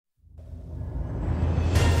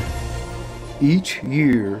Each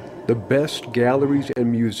year, the best galleries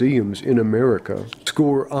and museums in America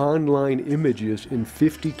score online images in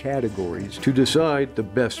 50 categories to decide the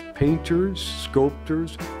best painters,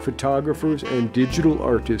 sculptors, photographers, and digital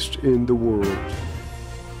artists in the world.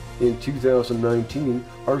 In 2019,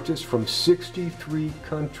 artists from 63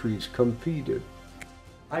 countries competed.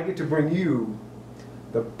 I get to bring you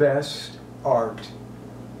the best art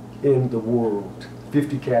in the world,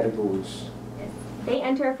 50 categories. They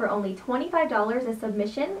enter for only $25 a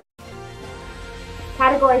submission.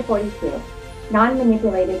 Category 42,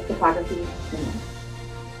 non-manipulated photography.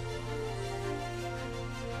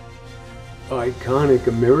 Iconic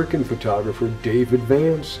American photographer David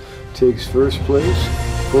Vance takes first place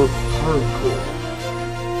for hardcore.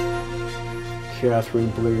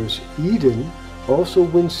 Catherine Blair's Eden also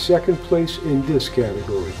wins second place in this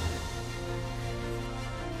category.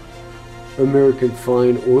 American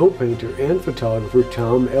fine oil painter and photographer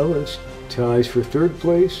Tom Ellis ties for third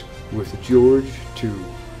place with George II.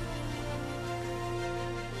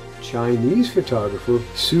 Chinese photographer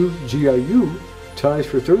Su Jiayu ties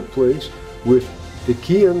for third place with the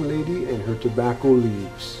Qiang Lady and her tobacco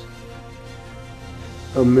leaves.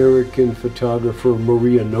 American photographer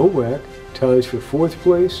Maria Nowak ties for fourth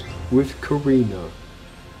place with Karina.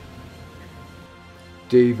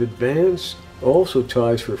 David Vance also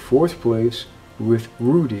ties for fourth place with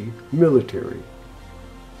Rudy Military.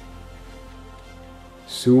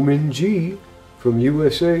 Sumin Ji from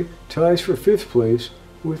USA ties for fifth place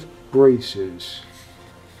with Braces.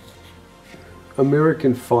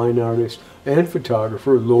 American fine artist and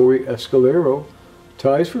photographer Lori Escalero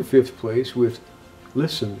ties for fifth place with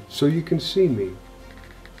Listen So You Can See Me.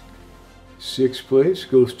 Sixth place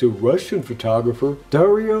goes to Russian photographer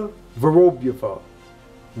Daria Vorobyeva,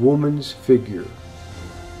 Woman's Figure.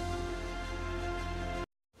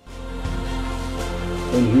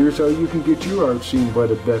 And here's how you can get your art seen by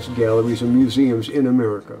the best galleries and museums in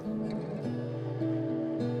America.